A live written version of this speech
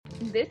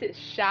This is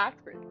Shots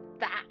for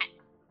Thought.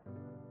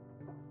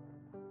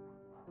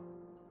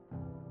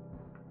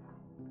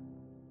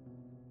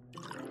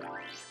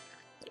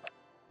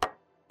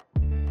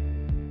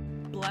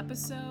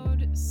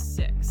 Episode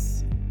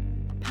 6.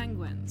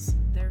 Penguins.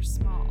 They're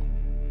small.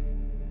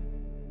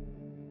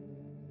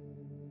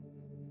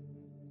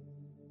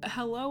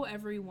 Hello,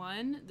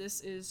 everyone.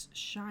 This is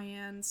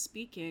Cheyenne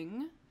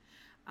speaking.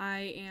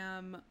 I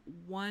am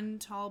one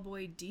tall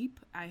boy deep.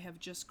 I have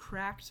just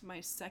cracked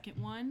my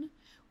second one.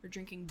 We're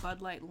drinking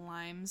Bud Light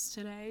Limes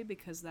today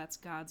because that's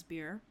God's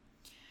beer.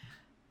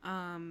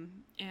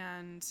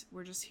 And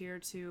we're just here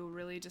to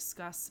really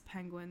discuss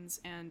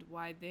penguins and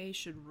why they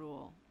should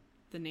rule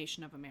the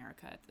nation of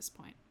America at this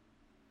point.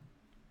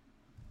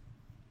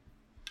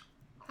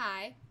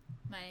 Hi,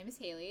 my name is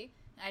Haley.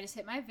 I just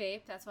hit my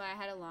vape. That's why I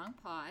had a long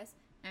pause.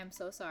 I'm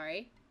so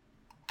sorry.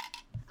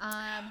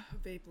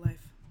 Vape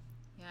life.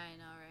 Yeah, I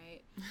know,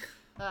 right?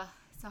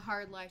 It's a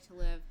hard life to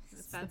live. It's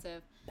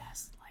expensive.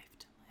 Best life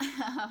to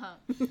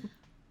live.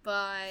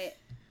 But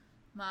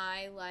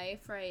my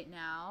life right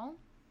now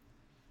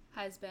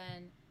has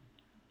been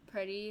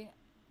pretty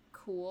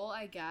cool,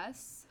 I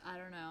guess. I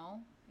don't know.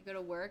 I go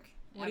to work.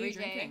 What are you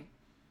drinking?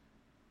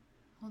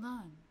 Hold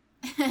on.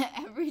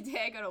 Every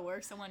day I go to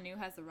work, someone new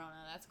has the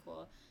Rona. That's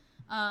cool.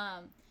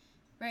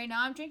 Right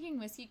now I'm drinking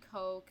whiskey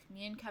Coke.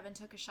 Me and Kevin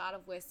took a shot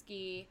of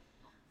whiskey.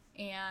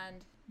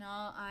 And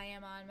now I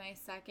am on my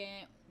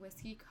second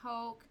whiskey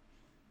Coke.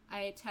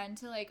 I tend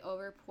to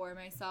over pour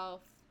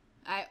myself.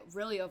 I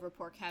really over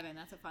pour Kevin.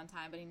 That's a fun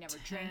time, but he never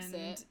drinks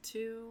it.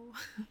 To.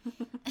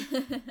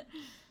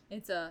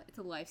 It's a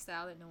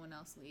lifestyle that no one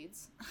else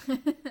leads.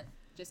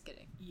 Just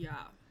kidding.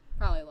 Yeah.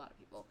 Probably a lot of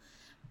people.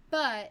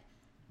 But,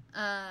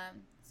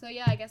 so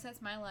yeah, I guess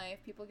that's my life.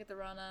 People get the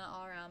Rona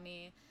all around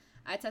me.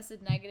 I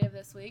tested negative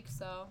this week,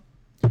 so.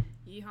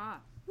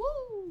 Yeehaw.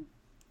 Woo!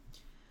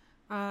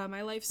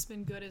 My life's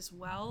been good as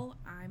well.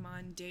 I'm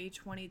on day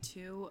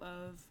 22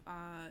 of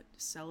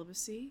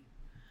celibacy.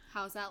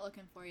 How's that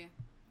looking for you?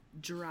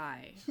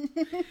 Dry.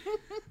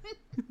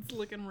 It's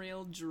looking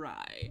real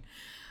dry.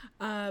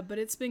 But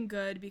it's been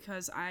good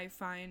because I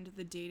find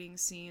the dating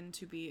scene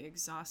to be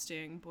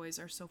exhausting. Boys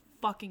are so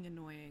fucking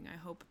annoying. I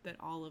hope that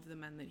all of the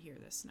men that hear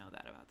this know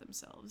that about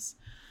themselves.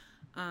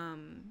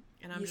 And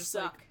I'm you just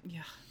suck.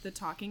 yeah, the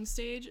talking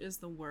stage is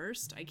the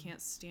worst. I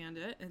can't stand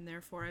it, and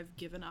therefore I've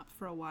given up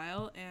for a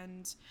while,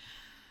 and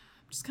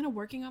I'm just kind of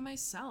working on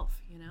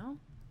myself, you know?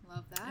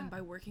 Love that. And by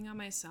working on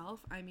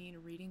myself, I mean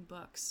reading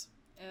books.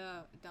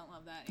 Don't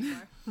love that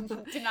anymore.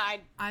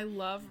 Denied. I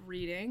love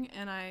reading,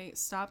 and I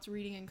stopped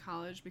reading in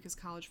college because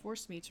college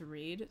forced me to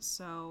read,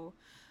 so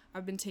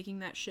I've been taking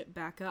that shit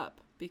back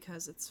up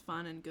because it's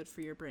fun and good for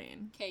your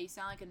brain. Okay, you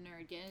sound like a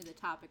nerd. Get into the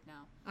topic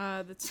now.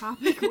 The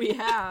topic we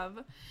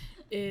have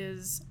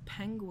is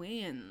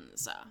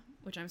penguins,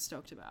 which I'm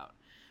stoked about.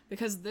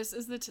 Because this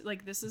is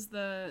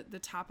the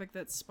topic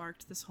that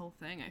sparked this whole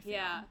thing, I feel.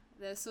 Yeah,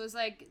 this was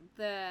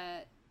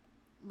the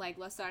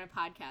let's start a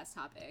podcast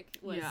topic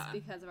was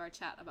because of our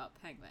chat about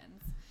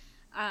penguins.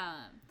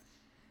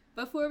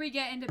 Before we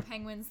get into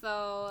penguins,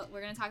 though,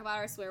 we're going to talk about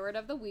our swear word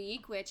of the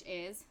week, which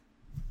is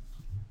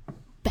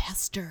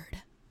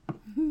bastard.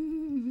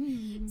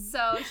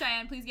 So,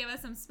 Cheyenne, please give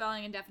us some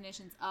spelling and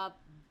definitions of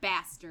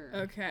bastard.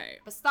 Okay.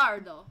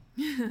 Bastardo.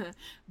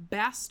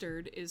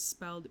 Bastard is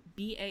spelled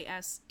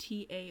B-A-S-T-A-R-D.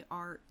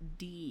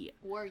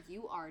 Or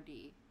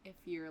U-R-D, if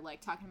you're,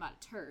 talking about a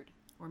turd.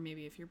 Or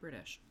maybe if you're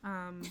British.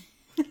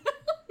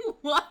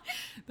 What?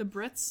 The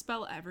Brits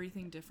spell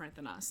everything different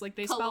than us.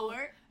 They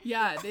Color?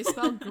 they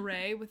spell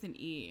gray with an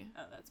E.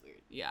 Oh, that's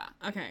weird. Yeah.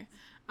 Okay.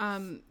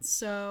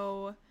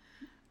 So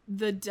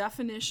the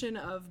definition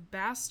of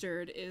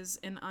bastard is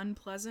an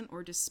unpleasant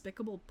or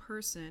despicable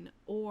person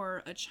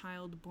or a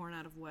child born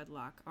out of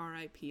wedlock.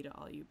 R.I.P. to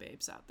all you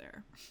babes out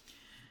there.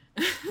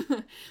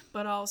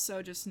 But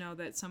also just know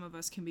that some of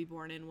us can be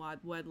born in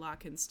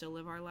wedlock and still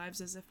live our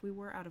lives as if we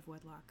were out of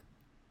wedlock.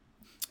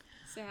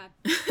 Sad.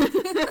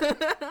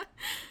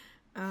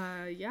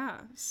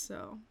 Yeah,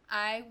 so.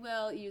 I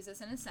will use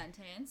this in a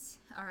sentence.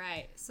 All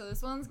right, so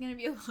this one's going to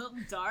be a little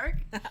dark.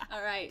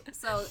 All right,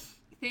 so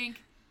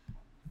think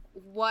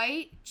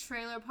white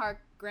trailer park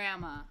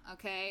grandma,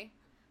 okay?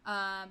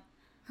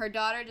 Her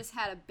daughter just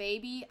had a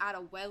baby out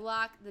of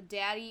wedlock. The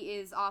daddy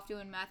is off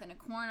doing meth in a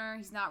corner.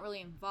 He's not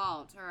really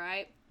involved, all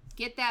right?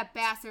 Get that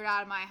bastard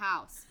out of my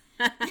house.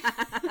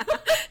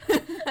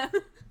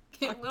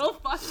 Get a little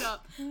fucked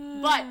up,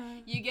 but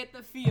you get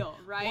the feel,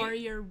 right? Or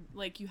you're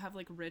you have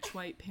rich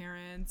white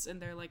parents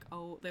and they're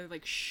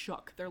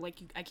shook. They're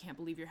I can't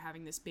believe you're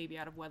having this baby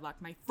out of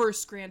wedlock. My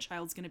first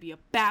grandchild's gonna be a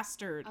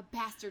bastard. A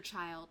bastard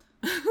child.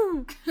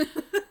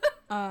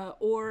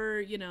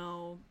 Or,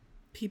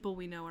 people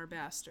we know are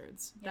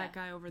bastards. Yeah. That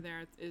guy over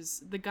there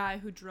is the guy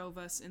who drove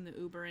us in the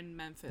Uber in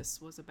Memphis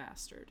was a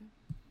bastard.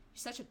 You're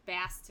such a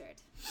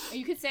bastard. Or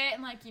you could say it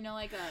in a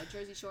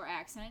Jersey Shore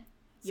accent.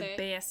 You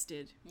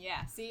bastard.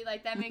 Yeah, see,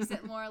 that makes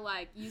it more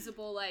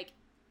usable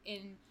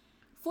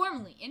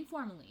informally,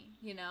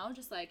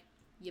 just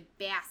you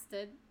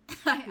bastard.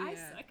 I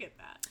suck at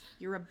that.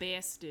 You're a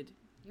bastard.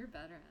 You're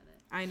better at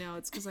it. I know,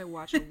 it's because I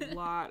watch a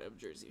lot of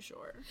Jersey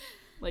Shore.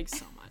 Like,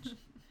 so much.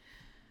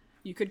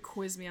 You could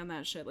quiz me on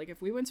that shit. Like,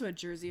 if we went to a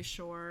Jersey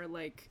Shore,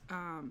 like,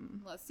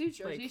 let's do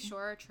Jersey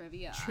Shore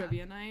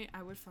trivia night,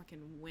 I would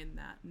fucking win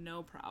that.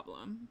 No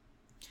problem.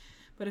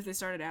 But if they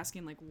started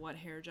asking, like, what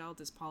hair gel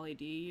does Pauly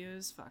D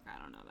use? Fuck, I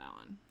don't know that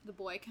one. The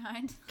boy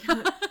kind.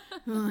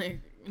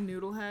 Like,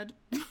 Noodlehead.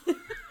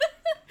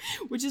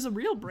 Which is a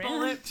real brand.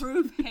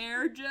 Bulletproof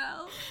hair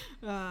gel.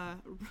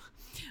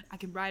 I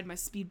can ride my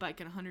speed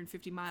bike at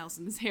 150 miles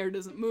and this hair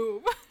doesn't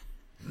move.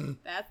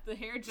 That's the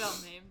hair gel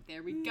name.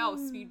 There we go.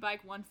 Speed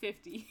bike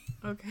 150.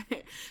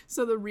 Okay.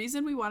 So the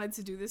reason we wanted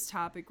to do this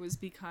topic was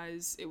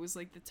because it was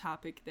like the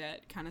topic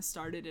that kind of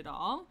started it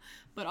all,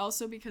 but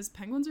also because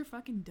penguins are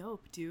fucking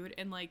dope, dude.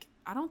 And like,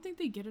 I don't think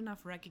they get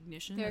enough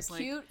recognition. They're as,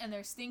 cute like, and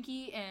they're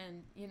stinky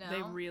and, you know.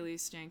 They really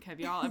stink.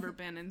 Have y'all ever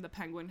been in the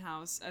penguin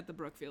house at the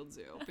Brookfield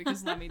Zoo?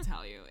 Because let me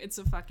tell you, it's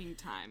a fucking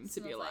time to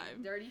be alive.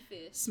 Like dirty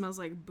fish. Smells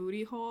like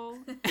booty hole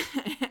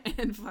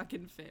and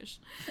fucking fish.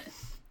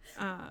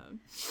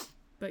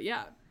 But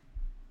yeah.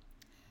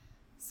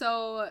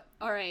 So,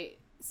 all right.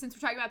 Since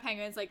we're talking about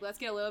penguins, like, let's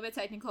get a little bit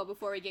technical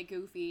before we get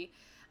goofy.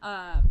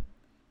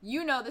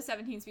 You know the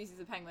 17 species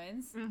of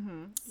penguins.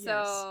 Mm-hmm.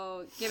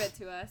 So, yes. Give it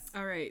to us.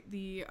 All right.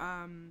 The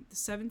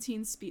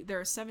 17 there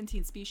are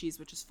 17 species,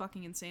 which is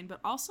fucking insane, but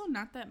also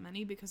not that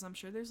many because I'm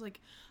sure there's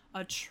like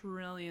a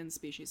trillion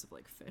species of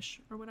like fish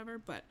or whatever.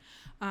 But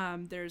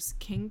there's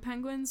king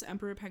penguins,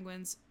 emperor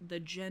penguins, the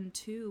Gen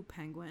 2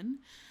 penguin.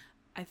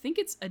 I think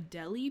it's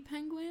Adelie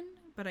penguin,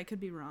 but I could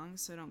be wrong,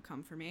 so don't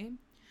come for me.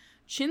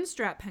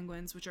 Chinstrap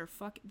penguins, which are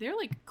they're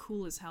like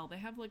cool as hell. They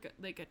have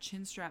like a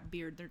chinstrap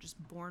beard they're just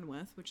born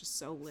with, which is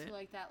so lit. So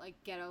like that like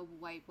ghetto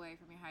white boy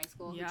from your high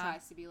school yeah. who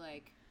tries to be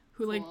like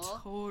who cool. like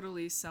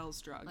totally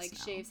sells drugs. Like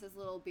now. shaves his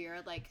little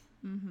beard, like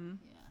yeah.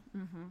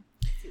 Mm-hmm.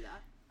 See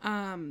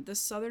that. The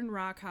southern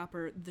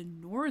rockhopper, the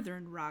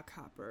northern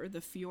rockhopper,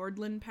 the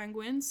Fiordland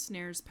penguin,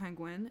 Snares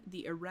penguin,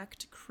 the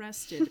erect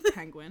crested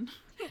penguin.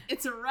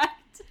 It's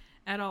erect.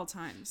 At all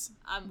times.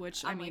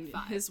 Which, I mean,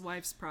 like his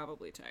wife's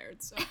probably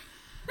tired, so.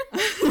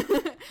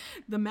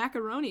 The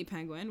macaroni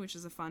penguin, which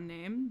is a fun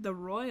name. The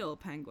royal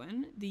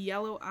penguin. The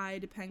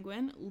yellow-eyed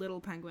penguin.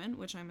 Little penguin,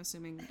 which I'm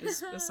assuming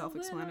is a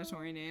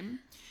self-explanatory name.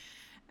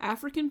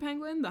 African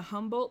penguin. The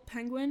Humboldt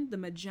penguin. The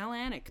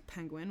Magellanic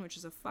penguin, which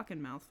is a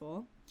fucking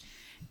mouthful.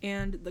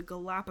 And the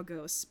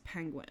Galapagos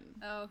penguin.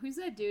 Oh, who's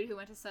that dude who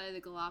went to study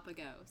the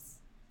Galapagos?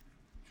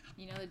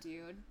 You know the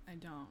dude? I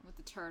don't. With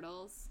the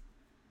turtles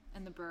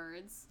and the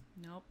birds.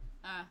 Nope.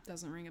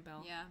 Doesn't ring a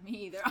bell. Yeah, me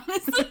either,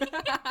 honestly.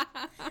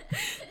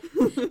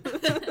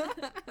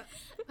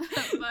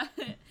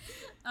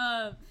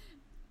 But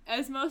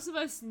as most of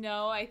us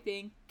know, I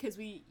think, because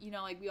we, you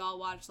know, like we all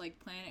watch like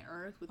Planet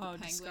Earth with the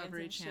penguins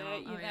Discovery and Channel.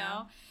 shit, you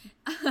know.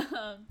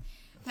 Yeah.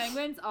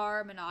 Penguins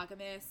are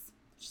monogamous,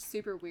 which is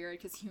super weird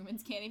because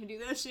humans can't even do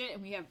that shit,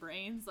 and we have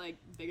brains like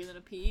bigger than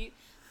a pea.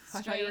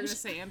 I thought you were gonna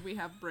say, and we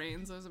have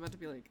brains. I was about to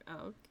be like,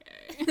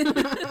 okay.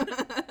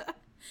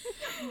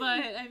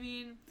 But I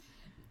mean,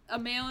 a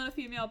male and a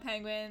female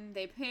penguin,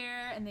 they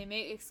pair and they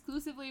mate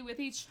exclusively with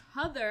each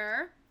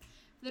other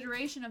for the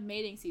duration of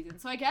mating season.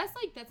 So I guess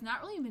like that's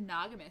not really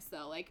monogamous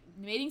though. Like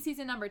mating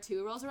season number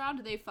 2 rolls around,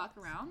 do they fuck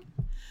around?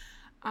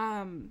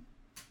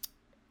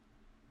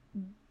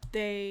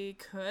 They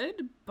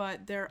could,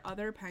 but their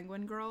other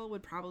penguin girl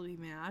would probably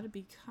be mad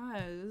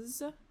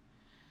because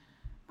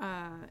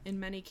in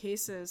many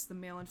cases the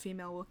male and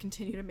female will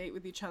continue to mate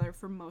with each other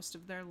for most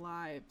of their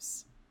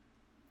lives.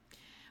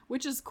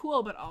 Which is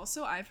cool, but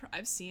also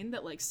I've seen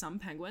that like some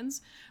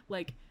penguins,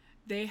 like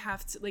they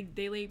have to like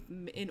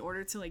in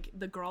order to like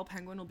the girl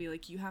penguin will be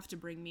like, you have to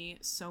bring me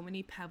so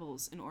many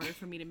pebbles in order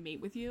for me to mate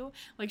with you,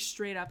 like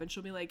straight up, and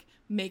she'll be like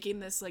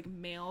making this like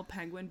male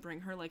penguin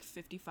bring her like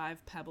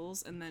 55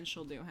 pebbles and then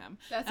she'll do him.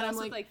 That sounds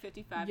like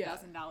 $55,000. Yeah,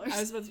 I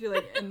was about to be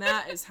like, and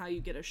that is how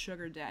you get a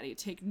sugar daddy.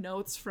 Take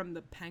notes from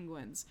the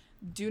penguins.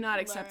 Do not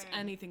accept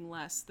anything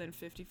less than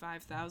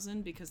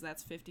 55,000 because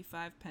that's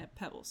 55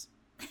 pebbles.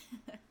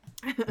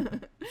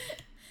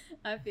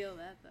 I feel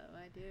that though.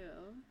 I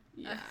do.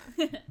 Yeah.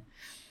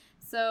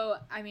 So,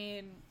 I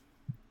mean,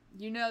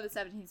 you know the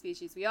 17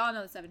 species. We all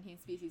know the 17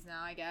 species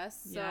now, I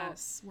guess. So,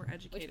 yes, we're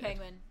educated. Which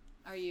penguin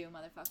are you,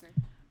 motherfucker?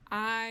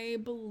 I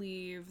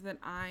believe that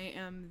I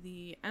am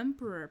the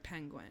emperor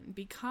penguin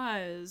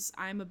because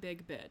I'm a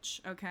big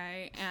bitch,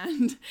 okay?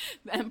 And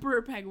the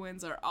emperor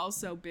penguins are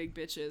also big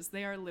bitches.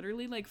 They are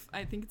literally like,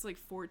 I think it's like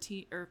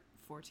 14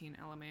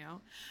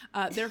 LMAO.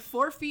 They're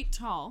 4 feet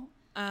tall.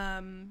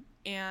 And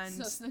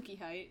so Snooki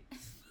height.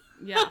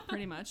 Yeah,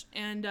 pretty much.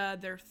 And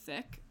they're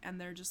thick and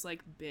they're just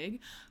like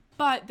big,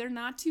 but they're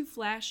not too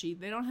flashy.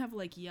 They don't have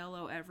like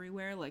yellow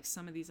everywhere like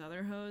some of these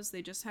other hoes.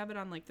 They just have it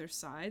on like their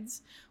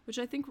sides, which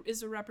I think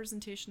is a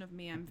representation of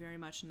me. I'm very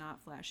much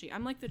not flashy.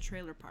 I'm like the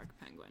trailer park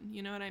penguin.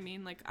 You know what I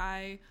mean? Like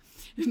I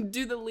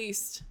do the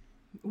least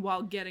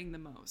while getting the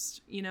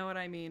most. You know what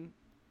I mean?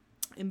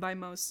 And by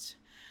most,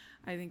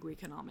 I think we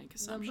can all make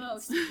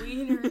assumptions. The most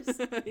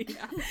wieners.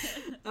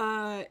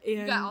 Yeah. And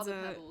you got all the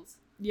pebbles.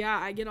 Yeah,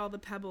 I get all the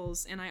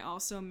pebbles, and I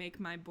also make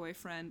my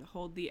boyfriend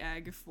hold the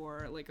egg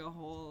for like a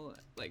whole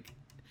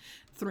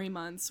 3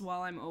 months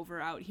while I'm over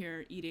out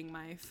here eating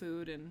my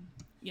food and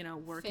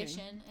working.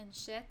 Fishing and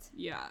shit.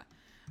 Yeah.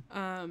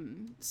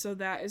 So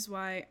that is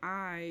why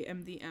I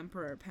am the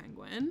emperor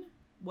penguin.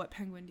 What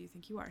penguin do you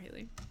think you are,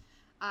 Haley?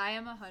 I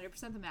am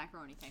 100% the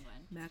macaroni penguin.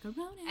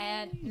 Macaroni.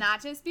 And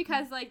not just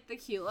because, like, the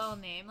cute little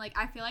name. Like,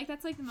 I feel like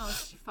that's, like, the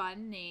most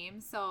fun name.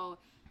 So,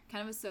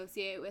 kind of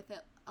associate with it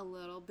a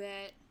little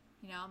bit.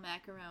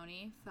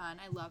 Macaroni. Fun.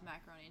 I love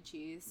macaroni and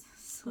cheese.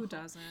 So. Who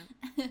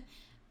doesn't?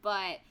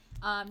 But,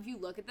 if you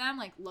look at them,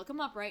 like, look them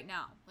up right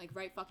now. Like,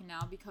 right fucking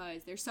now.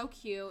 Because they're so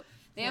cute.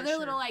 They have their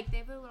little,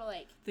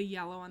 the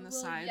yellow on the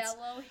sides.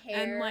 Yellow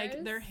hairs. And,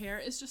 like, their hair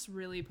is just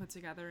really put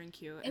together and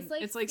cute. And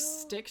it's, like,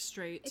 stick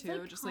straight, too.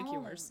 Like just combed. like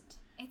yours.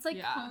 It's,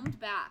 like, combed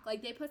back.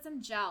 Like, they put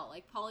some gel,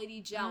 like, Poly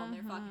D gel in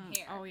their fucking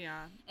hair. Oh,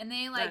 yeah. And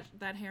they, like...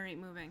 That hair ain't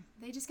moving.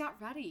 They just got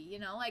ready,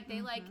 Like,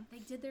 they, they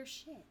did their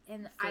shit.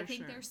 And For I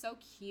think sure. they're so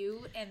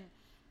cute. And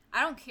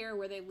I don't care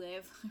where they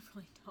live. I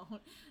really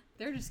don't.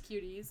 They're just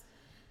cuties.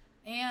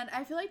 And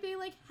I feel like they,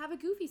 like, have a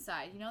goofy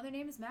side. Their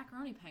name is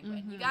Macaroni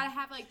Penguin. You gotta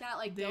have, like, that,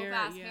 like,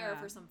 dope-ass hair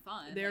for some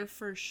fun. They're like,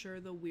 for sure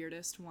the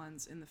weirdest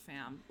ones in the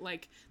fam.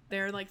 Like,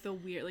 they're, like, the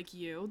weird, like,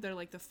 they're,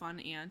 like, the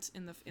fun aunt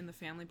in the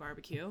family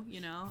barbecue,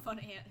 Fun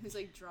aunt who's,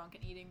 like, drunk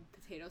and eating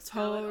potato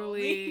salad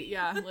Totally, only.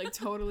 yeah, like,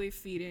 totally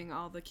feeding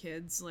all the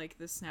kids, like,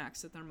 the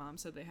snacks that their mom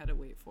said they had to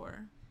wait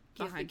for.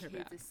 Give Behind the her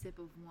kids back. a sip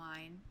of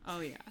wine. Oh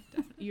yeah,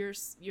 definitely.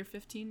 You're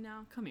 15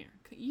 now. Come here.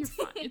 You're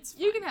fine. It's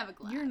fine. You can have a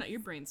glass. Your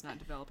brain's not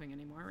developing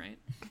anymore, right?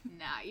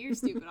 Nah, you're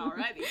stupid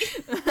already.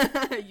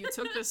 You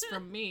took this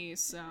from me,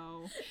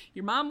 so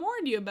your mom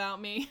warned you about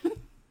me.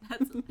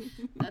 That's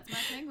my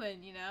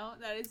penguin.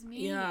 That is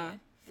me. Yeah,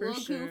 for a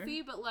little sure.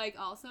 goofy, but like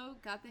also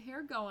got the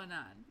hair going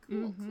on.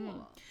 Cool,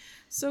 cool.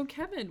 So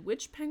Kevin,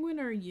 which penguin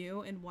are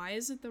you, and why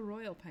is it the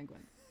royal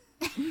penguin?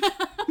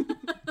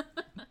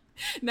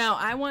 Now,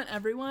 I want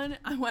everyone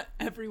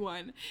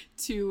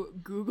to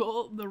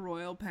Google the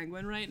royal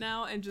penguin right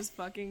now and just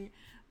fucking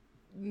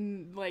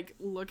like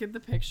look at the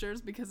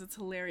pictures because it's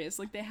hilarious.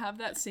 Like they have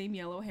that same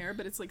yellow hair,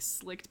 but it's like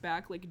slicked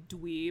back like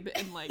dweeb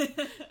and like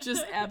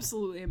just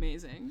absolutely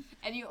amazing.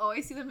 And you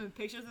always see them in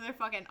pictures of their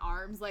fucking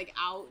arms like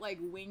out, like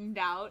winged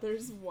out.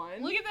 There's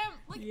one. Look at them.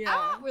 Like,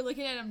 yeah. We're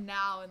looking at him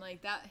now and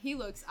like that he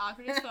looks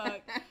awkward as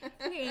fuck. Look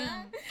at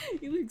him.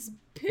 He looks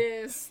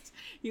pissed.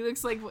 He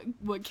looks like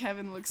what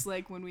Kevin looks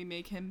like when we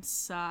make him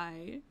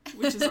sigh,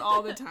 which is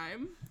all the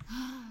time.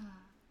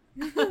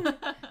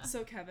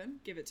 So Kevin,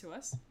 give it to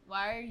us.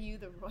 Why are you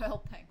the royal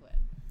penguin?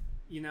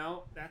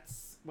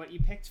 That's what you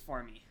picked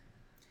for me.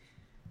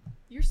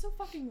 You're so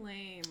fucking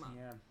lame.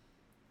 Yeah.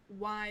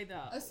 Why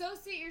though?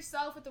 Associate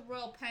yourself with the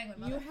royal penguin,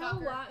 motherfucker. You have a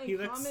lot in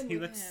common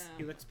with him.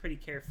 He looks pretty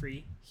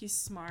carefree. He's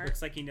smart.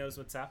 Looks like he knows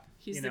what's up.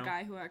 He's the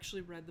guy who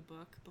actually read the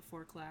book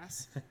before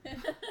class.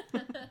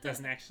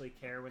 Doesn't actually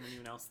care what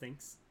anyone else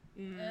thinks.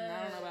 I don't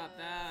know about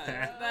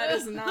that. That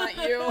is not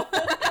you.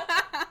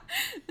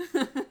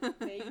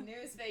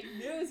 Fake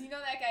news. You know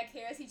that guy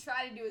cares. He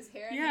tried to do his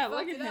hair and Yeah, he look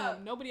fucked at it him.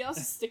 up. Nobody else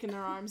is sticking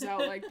their arms out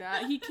like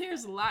that. He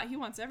cares a lot. He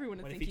wants everyone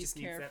to What if think he he's just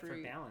needs that for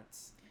carefree.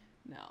 balance?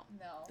 No.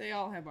 No. They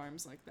all have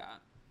arms like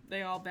that.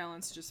 They all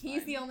balance just fine.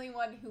 He's the only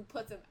one who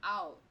puts him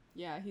out.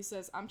 Yeah, he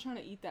says, "I'm trying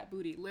to eat that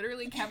booty."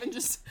 Literally, Kevin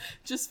just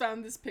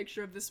found this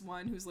picture of this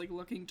one who's like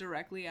looking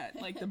directly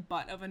at like the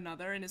butt of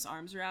another, and his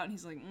arms are out, and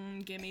he's like,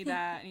 "Give me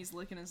that," and he's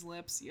licking his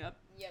lips. Yep.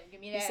 Yeah,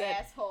 give me that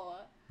asshole.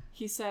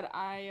 He said,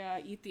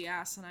 "I eat the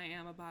ass, and I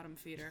am a bottom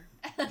feeder."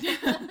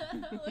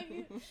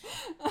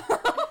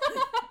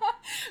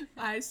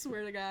 I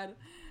swear to God.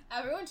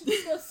 Everyone should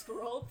just go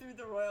scroll through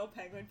the royal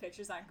penguin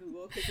pictures on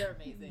Google because they're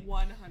amazing.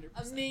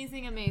 100%.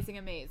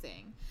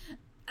 Amazing.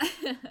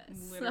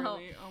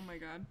 Literally. Oh my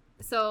God.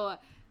 So,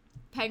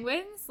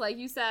 penguins, like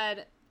you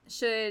said,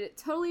 should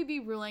totally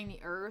be ruling the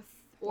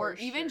earth or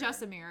even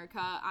just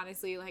America.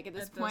 Honestly, like at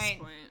this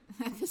point,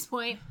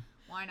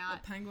 why not? A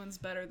penguin's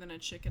better than a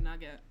chicken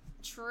nugget.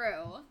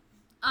 True.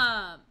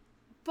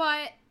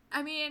 But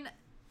I mean,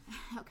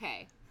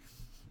 okay.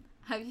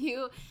 Have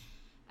you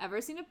ever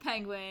seen a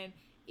penguin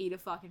eat a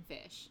fucking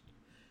fish?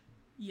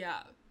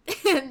 Yeah.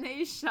 And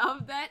they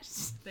shove that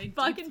They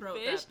fucking deep throat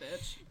fish that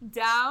bitch.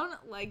 down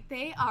like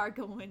they are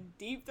going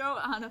deep throat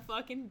on a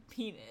fucking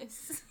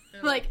penis.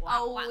 They're like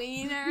 "Wah, a wah."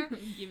 wiener.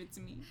 Give it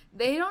to me.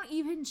 They don't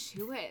even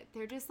chew it.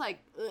 They're just like.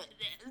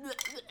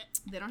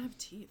 They don't have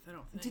teeth, I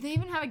don't think. Do they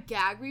even have a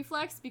gag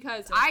reflex?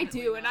 Because I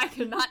do, and I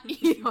cannot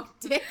eat a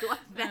dick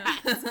like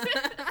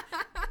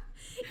that.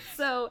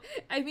 So,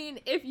 I mean,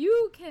 if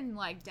you can,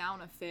 like,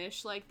 down a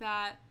fish like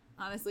that,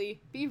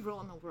 honestly, be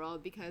ruling the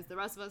world because the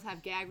rest of us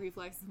have gag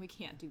reflexes and we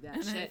can't do that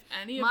And shit. if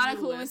any of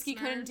Monica you Lewinsky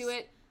couldn't do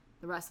listeners- it.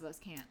 The rest of us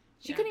can't.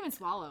 She Yeah. couldn't even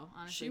swallow,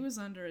 honestly. She was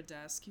under a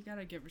desk. You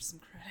gotta give her some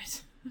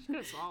credit. She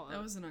couldn't swallow.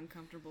 That was an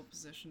uncomfortable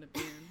position to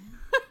be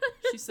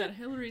in. She said,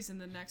 Hillary's in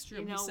the next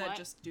room. You know he said, what?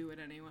 just do it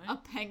anyway. A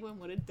penguin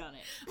would have done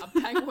it. A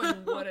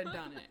penguin would have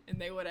done it, and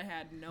they would have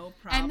had no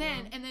problem.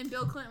 And then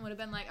Bill Clinton would have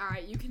been like, all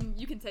right, you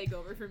can take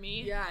over for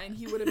me. Yeah, and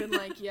he would have been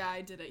like, yeah,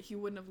 I did it. He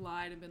wouldn't have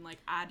lied and been like,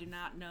 I do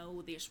not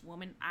know this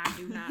woman. I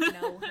do not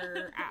know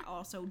her. I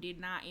also did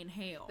not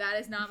inhale. That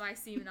is not my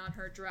semen on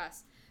her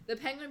dress. The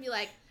penguin would be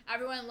like,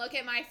 everyone look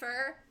at my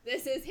fur.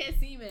 This is his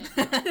semen.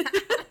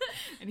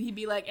 And he'd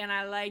be like, and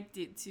I liked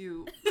it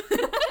too.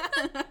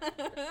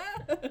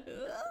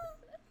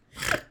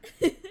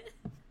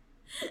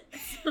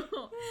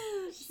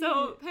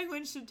 So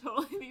penguins should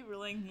totally be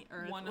ruling the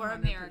earth 100%. or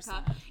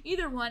America.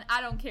 Either one,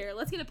 I don't care.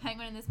 Let's get a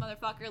penguin in this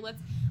motherfucker.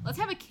 Let's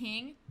have a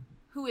king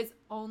who is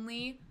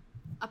only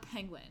a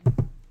penguin.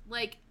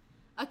 Like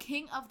a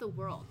king of the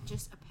world,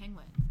 just a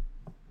penguin.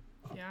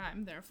 Yeah,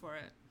 I'm there for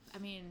it. I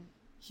mean,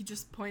 He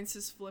just points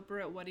his flipper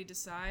at what he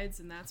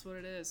decides, and that's what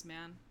it is,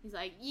 man. he's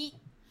like, yeet.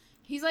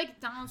 He's like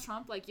Donald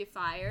Trump, like, you're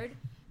fired,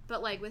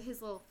 but like with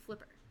his little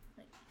flipper.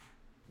 Like,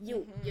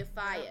 you're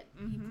fired.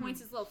 He points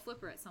his little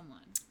flipper at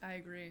someone. I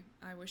agree.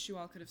 I wish you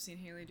all could have seen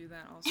Haley do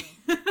that also.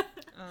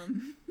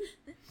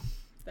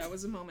 That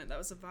was a moment. That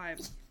was a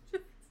vibe.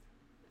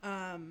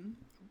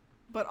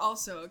 But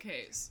also,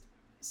 okay,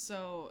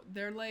 so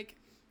they're like,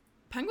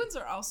 penguins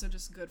are also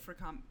just good for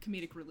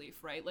comedic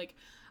relief, right? Like,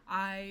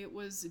 I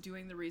was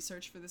doing the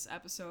research for this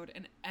episode,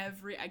 and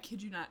I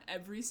kid you not,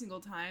 every single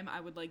time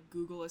I would, like,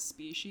 Google a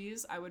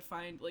species, I would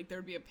find, like, there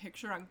would be a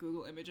picture on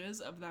Google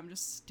Images of them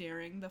just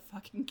staring the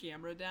fucking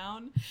camera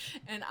down,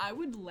 and I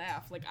would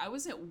laugh. Like, I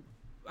was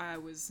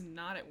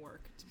not at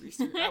work to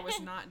research. I was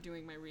not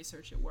doing my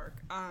research at work.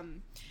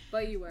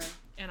 But you were.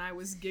 And I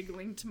was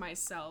giggling to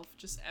myself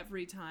just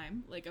every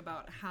time, like,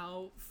 about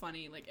how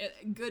funny, like,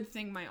 good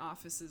thing my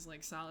office is,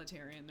 like,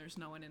 solitary and there's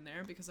no one in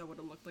there because I would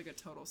have looked like a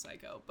total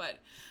psycho. But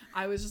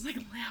I was just, like,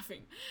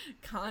 laughing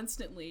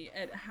constantly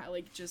at how,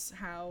 like, just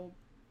how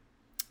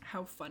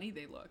funny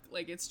they look.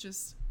 Like, it's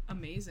just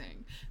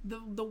amazing.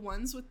 The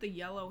ones with the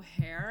yellow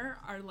hair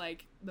are,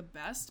 like, the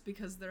best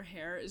because their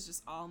hair is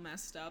just all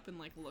messed up and,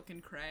 like,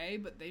 looking cray,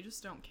 but they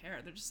just don't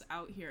care. They're just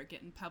out here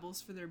getting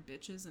pebbles for their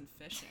bitches and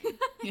fishing.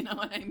 You know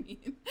what I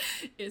mean?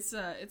 It's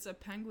a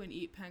penguin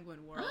eat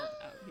penguin world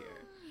out here.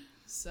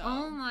 So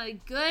Oh my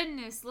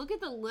goodness, look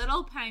at the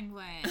little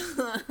penguin.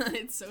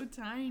 it's so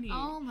tiny.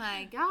 Oh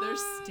my gosh. Their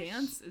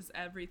stance is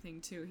everything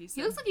too. He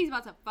He looks like he's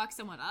about to fuck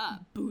someone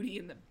up. booty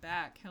in the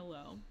back.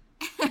 Hello.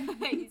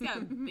 He's got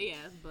a big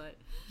ass butt.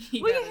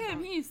 He Look got at it him,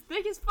 done. he's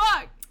thick as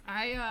fuck.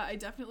 I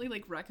definitely,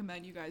 like,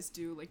 recommend you guys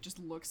do, like, just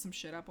look some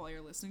shit up while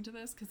you're listening to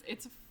this, because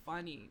it's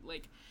funny.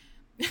 Like,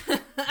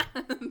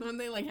 when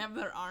they, like, have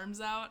their arms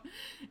out,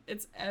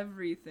 it's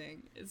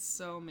everything. It's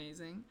so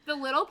amazing. The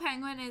little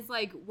penguin is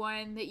like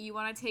one that you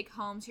want to take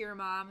home to your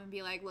mom and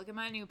be like, look at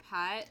my new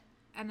pet.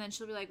 And then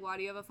she'll be like, why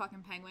do you have a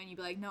fucking penguin? You'd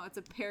be like, no, it's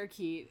a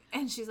parakeet.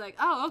 And she's like,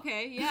 oh,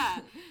 okay, yeah.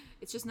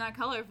 It's just not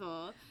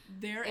colorful.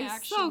 There It's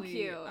actually so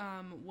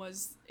cute.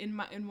 Was in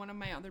one of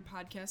my other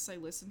podcasts I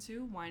listen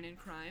to, Wine and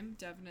Crime.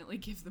 Definitely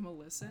give them a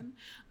listen.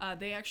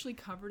 They actually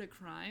covered a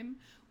crime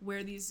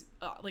where these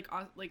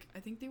I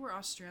think they were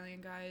Australian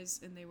guys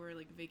and they were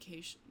like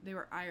vacation. They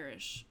were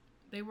Irish.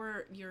 They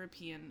were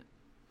European,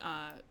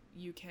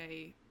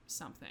 UK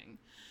something,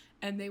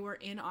 and they were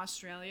in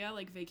Australia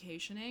like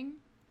vacationing,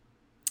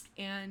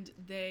 and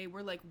they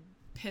were like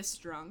piss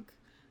drunk,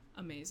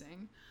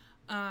 amazing.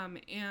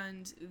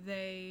 And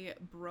they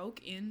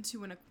broke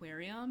into an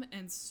aquarium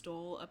and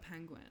stole a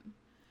penguin.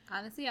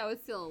 Honestly, I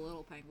would steal a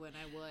little penguin.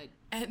 I would.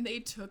 And they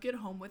took it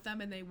home with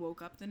them, and they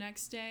woke up the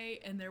next day,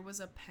 and there was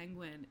a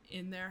penguin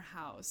in their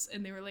house.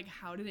 And they were like,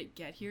 how did it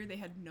get here? They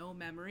had no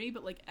memory,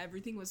 but, like,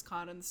 everything was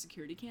caught on the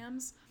security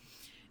cams.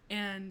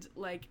 And,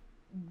 like,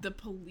 the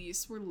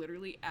police were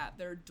literally at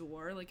their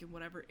door, like, in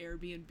whatever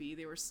Airbnb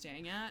they were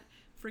staying at,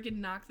 freaking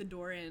knocked the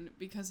door in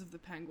because of the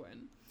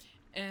penguin.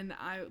 And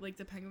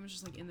the penguin was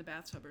just, like, in the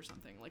bathtub or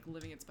something, like,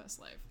 living its best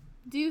life.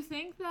 Do you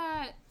think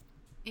that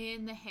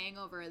in The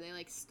Hangover they,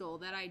 like, stole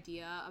that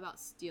idea about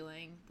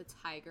stealing the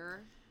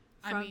tiger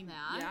from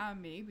that? Yeah,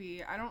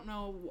 maybe. I don't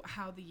know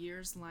how the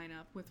years line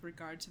up with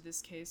regard to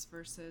this case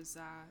versus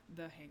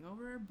The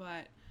Hangover,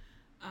 but,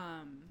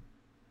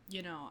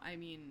 you know, I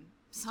mean...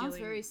 Sounds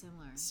very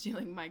similar.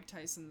 Stealing Mike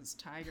Tyson's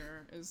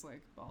tiger is,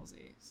 like,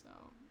 ballsy, so...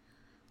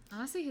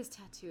 Honestly, his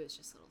tattoo is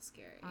just a little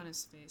scary. On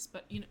his face.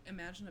 But, you know,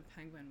 imagine a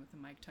penguin with a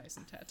Mike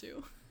Tyson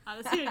tattoo.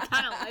 Honestly, I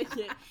kind of like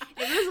it.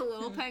 If there's a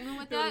little penguin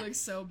with that, It would look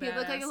so badass. he'd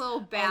look like a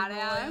little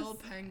badass. A royal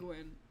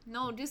penguin.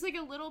 No, just like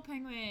a little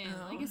penguin,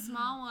 Oh. like a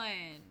small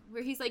one,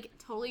 where he's like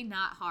totally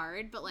not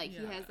hard, but like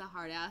Yeah. he has the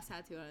hard ass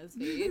tattoo on his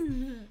face,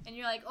 and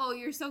you're like, oh,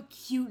 you're so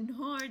cute and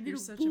hard, little You're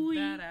such boy. a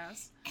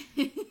badass.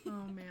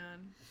 Oh,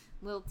 man.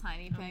 Little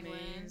tiny penguin.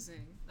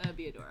 Amazing. That'd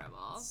be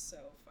adorable. So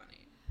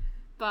funny.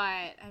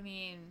 But I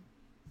mean,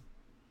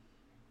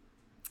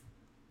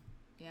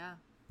 yeah,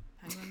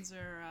 Penguins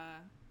are,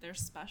 they're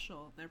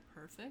special. They're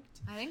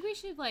perfect. I think we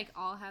should like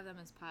all have them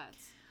as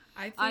pets.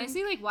 I think...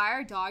 Honestly, like, why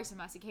are dogs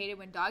domesticated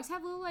when dogs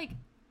have little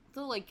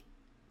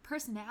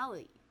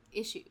personality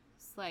issues?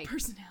 Like,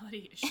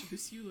 Personality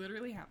issues. You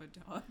literally have a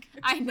dog.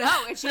 I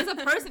know, and she has a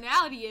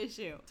personality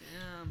issue.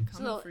 Damn, She's a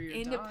coming little for your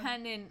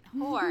independent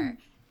whore.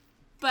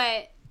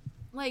 But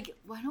like,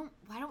 why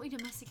don't we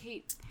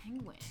domesticate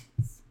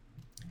penguins?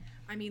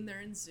 I mean,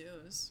 they're in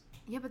zoos.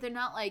 Yeah, but they're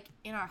not like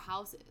in our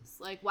houses.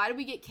 Like, why do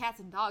we get cats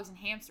and dogs and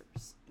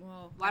hamsters?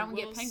 Well, Why don't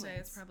we I get will say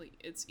penguins?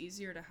 it's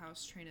easier to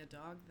house train a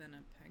dog than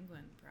a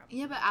penguin, probably.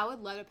 Yeah, but I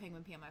would let a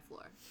penguin pee on my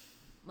floor.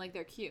 Like,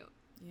 they're cute.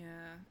 Yeah,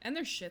 and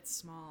their shit's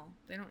small.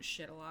 They don't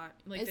shit a lot.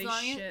 Like As they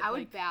long shit. as I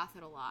would like, bath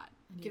it a lot.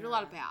 Give it a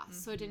lot of Yeah, baths,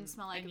 so it didn't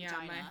smell like and a yeah,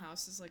 vagina. my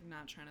house is like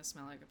not trying to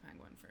smell like a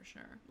penguin for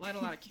sure. Light a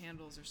lot of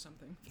candles or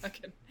something.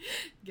 Fucking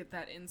get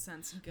that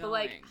incense going. But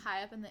like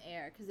high up in the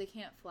air, because they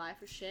can't fly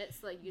for shit.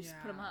 So like you just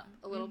put them up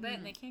a little bit,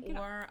 and they can't get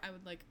up. Or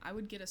I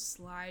would get a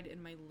slide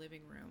in my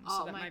living room Oh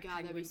so that my my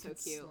God, that'd penguin be so could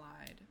cute.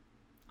 slide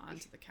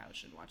onto the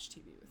couch and watch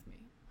TV with me.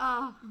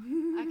 Oh,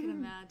 I can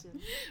imagine.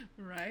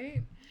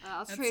 Right?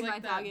 I'll That's trade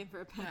like my dog in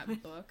for a penguin.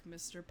 That book,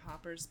 Mr.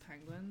 Popper's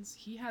Penguins.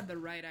 He had the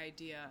right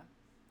idea.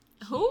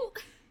 Who?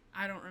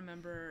 I don't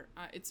remember.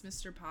 It's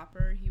Mr.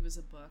 Popper. He was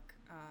a book.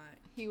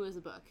 He was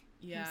a book.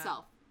 Yeah.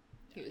 Himself.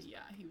 He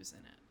was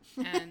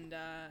in it. And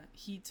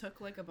he took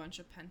like a bunch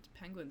of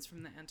penguins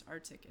from the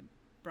Antarctic and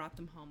brought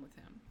them home with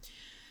him.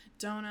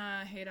 Don't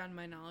hate on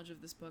my knowledge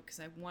of this book because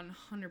I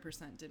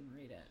 100% didn't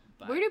read it.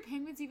 But Where do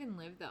penguins even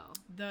live, though?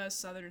 the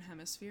southern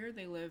hemisphere,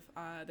 they live.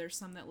 There's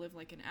some that live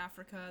like in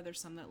Africa.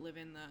 There's some that live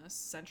in the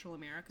Central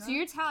America. So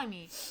you're telling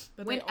me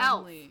but when they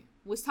Elf only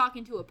was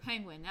talking to a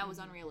penguin, that was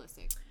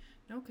unrealistic.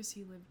 no, because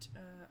he lived.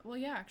 Well,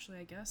 yeah, actually,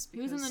 I guess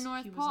He was in the because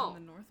North he was Pole. on the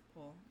North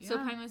Pole. Yeah. So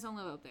penguins don't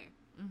live out there.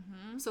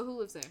 Mm-hmm. So who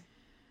lives there?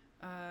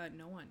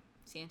 No one.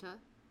 Santa?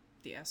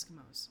 The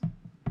Eskimos.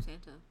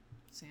 Santa.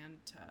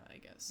 Santa, I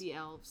guess. The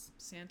elves.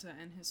 Santa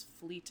and his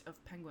fleet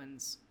of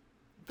penguins.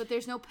 But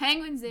there's no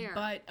penguins there.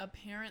 But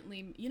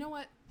apparently, you know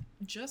what?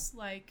 Just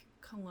like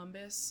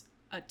Columbus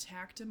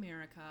attacked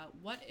America,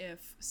 what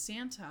if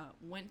Santa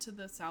went to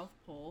the South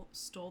Pole,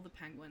 stole the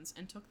penguins,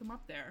 and took them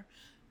up there?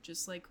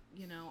 Just like,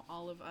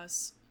 all of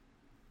us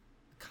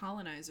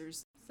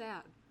colonizers.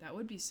 Sad. That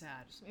would be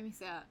sad. Just made me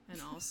sad. And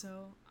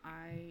also,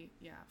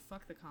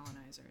 fuck the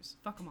colonizers.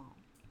 Fuck them all.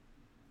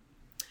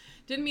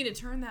 Didn't mean to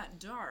turn that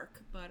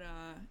dark, but,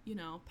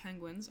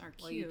 penguins are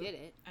cute. Well, you did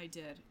it. I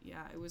did.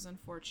 Yeah, it was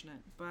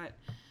unfortunate. But,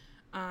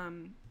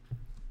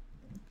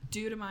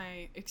 due to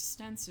my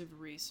extensive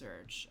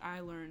research,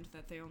 I learned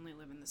that they only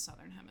live in the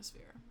southern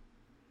hemisphere.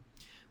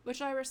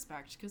 Which I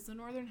respect, because the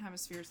northern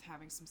hemisphere is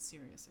having some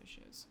serious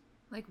issues.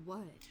 Like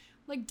what?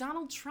 Like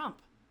Donald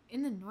Trump.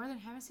 In the northern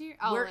hemisphere?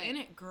 We're in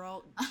it,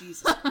 girl.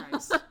 Jesus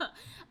Christ.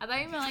 I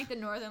thought you meant like the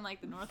northern,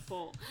 like the North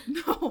Pole.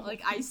 No.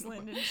 Like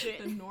Iceland and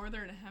shit. The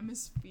northern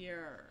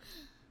hemisphere.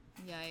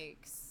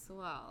 Yikes.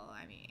 Well,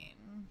 I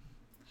mean,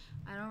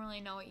 I don't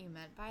really know what you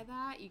meant by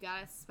that. You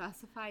gotta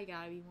specify, you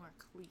gotta be more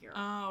clear.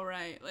 Oh,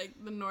 right. Like,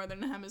 the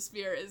northern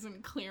hemisphere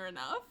isn't clear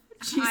enough.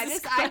 I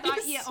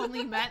thought you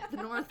only meant the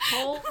North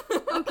Pole.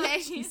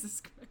 Okay.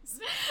 Jesus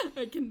Christ.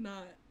 I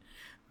cannot.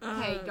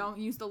 Hey, don't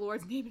use the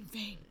Lord's name in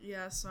vain.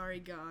 Yeah,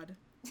 sorry, God.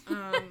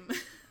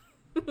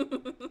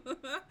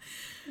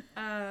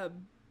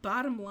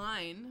 Bottom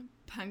line,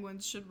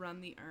 penguins should run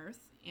the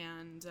earth,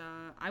 and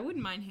I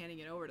wouldn't mind handing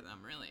it over to them,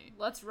 really.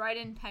 Let's write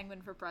in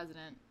penguin for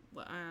president.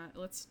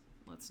 Let's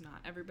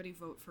not. Everybody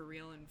vote for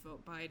real and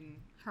vote Biden.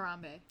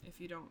 Harambe. If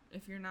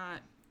you're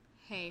not,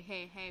 Hey,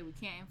 we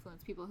can't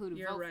influence people who to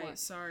you're vote right. for.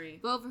 Sorry.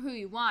 Vote for who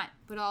you want,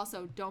 but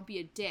also don't be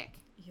a dick.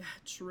 Yeah,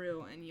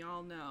 true. And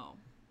y'all know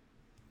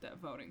that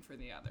voting for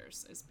the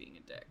others is being a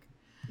dick.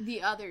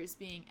 The others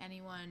being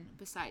anyone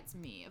besides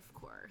me, of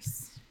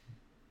course.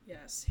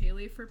 Yes,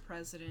 Haley for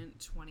president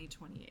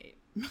 2028.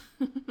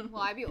 Will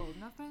I be old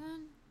enough by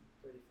then?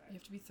 35. You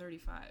have to be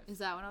 35. Is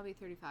that when I'll be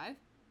 35?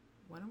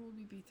 When will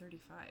we be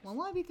 35? When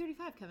will I be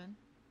 35, Kevin?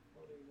 How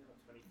old are you now?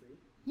 23?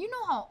 You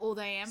know how old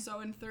I am.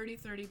 So in 30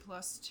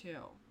 plus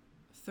 2.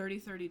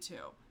 30-32.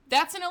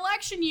 That's an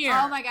election year!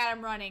 Oh my god,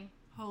 I'm running.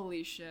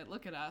 Holy shit,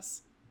 look at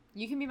us.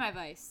 You can be my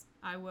vice.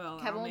 I will.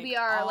 Kevin I'll will make be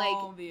our,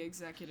 all the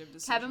executive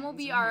decisions. Kevin will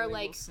be and our, Haley will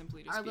like,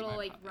 simply just our be little, my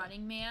like, puppet.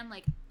 running man.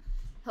 Like,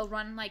 he'll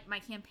run, like, my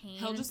campaign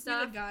He'll and just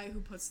stuff. be the guy who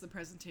puts the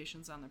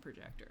presentations on the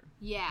projector.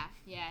 Yeah,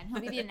 and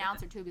he'll be the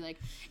announcer, too. He'll be like,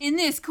 in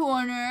this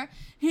corner,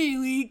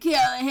 Haley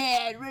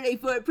Callahan, running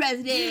for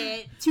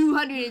president,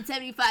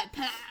 275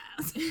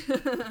 pounds.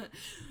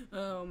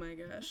 Oh my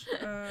gosh.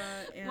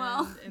 And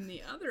Well. in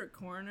the other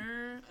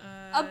corner,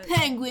 A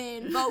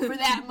penguin, vote for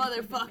that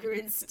motherfucker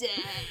instead.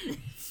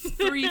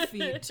 3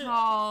 feet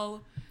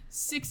tall,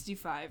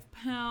 65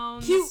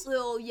 pounds. Cute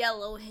little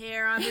yellow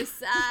hair on the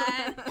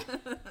side.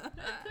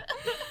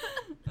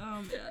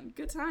 Oh man,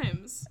 good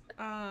times.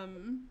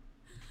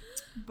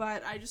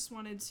 But I just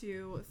wanted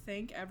to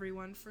thank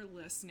everyone for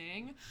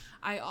listening.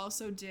 I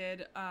also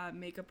did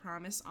make a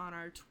promise on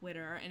our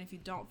Twitter, and if you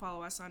don't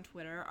follow us on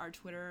Twitter, our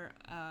Twitter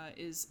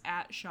is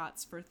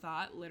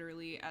 @shotsforthought,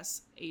 literally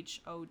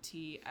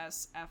SHOTSFORTHOT.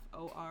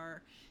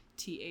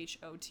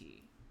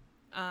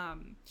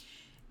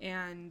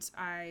 And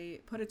I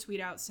put a tweet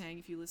out saying,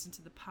 if you listen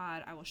to the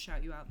pod, I will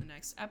shout you out in the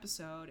next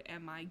episode.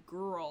 And my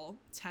girl,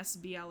 Tess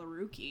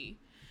Bielaruki,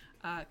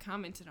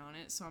 commented on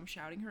it. So I'm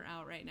shouting her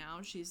out right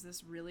now. She's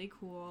this really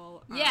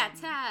cool... Yeah,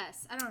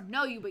 Tess. I don't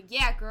know you, but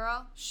yeah,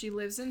 girl. She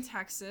lives in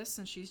Texas,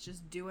 and she's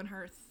just doing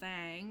her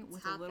thing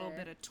with a little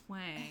bit of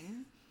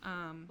twang.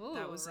 Ooh,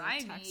 that was a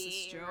rhymey,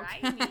 Texas joke.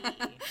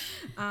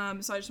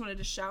 rhymey. So I just wanted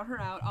to shout her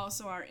out.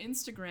 Also, our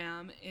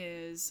Instagram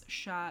is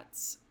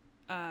shots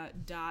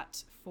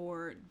dot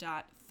for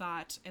dot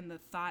thought, and the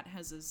thought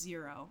has a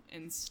 0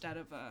 instead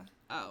of a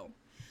O.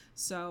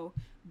 So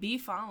be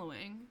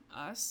following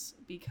us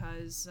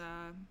because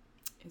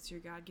it's your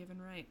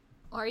God-given right.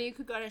 Or you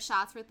could go to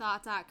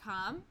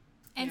shotsforthought.com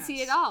and see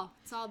Yes. it all.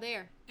 It's all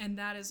there. And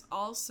that is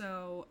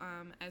also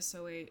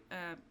SHOTFORTHOT.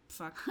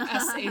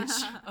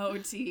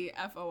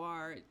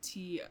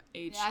 Yeah,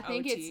 I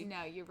think it's,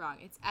 no, you're wrong.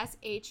 It's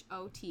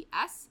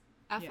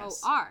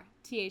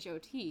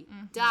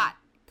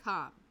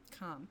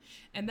SHOTSFORTHOT.com.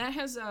 And that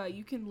has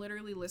you can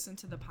literally listen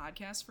to the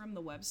podcast from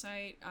the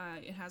website.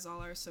 It has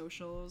all our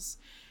socials,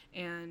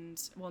 and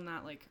well,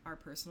 not like our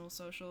personal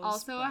socials.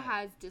 Also, but, it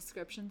has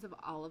descriptions of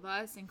all of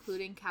us,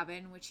 including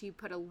Kevin, which he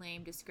put a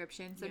lame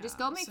description. So yeah, just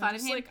go make so fun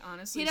just, of him. Like,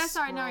 honestly, hit us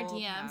in our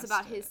scroll DMs past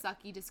about it. his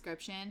sucky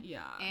description.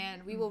 Yeah,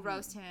 and we will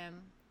roast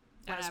him.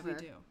 Whatever.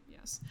 As we do.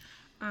 Yes.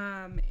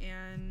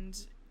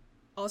 And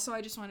also,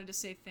 I just wanted to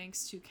say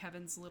thanks to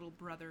Kevin's little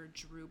brother,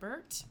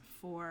 Drewbert,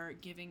 for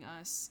giving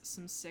us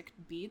some sick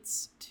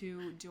beats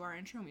to do our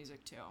intro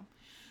music to.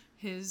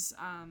 His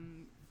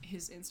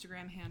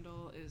Instagram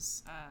handle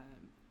is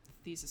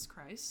Thesis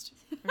Christ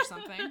or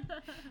something.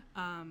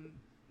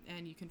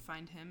 And you can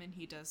find him, and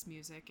he does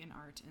music and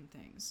art and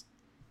things.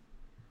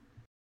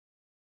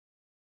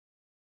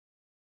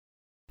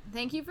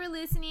 Thank you for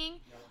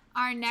listening.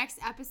 Our next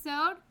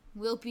episode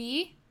will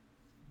be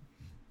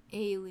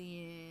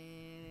aliens.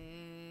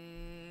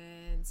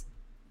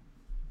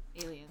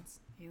 Aliens.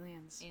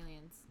 Aliens.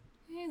 Aliens.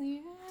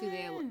 Aliens. Do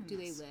they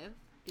live?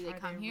 Do they Are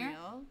come they here?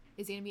 real?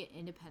 Is it gonna be an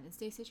Independence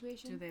Day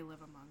situation? Do they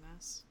live among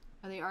us?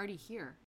 Are they already here?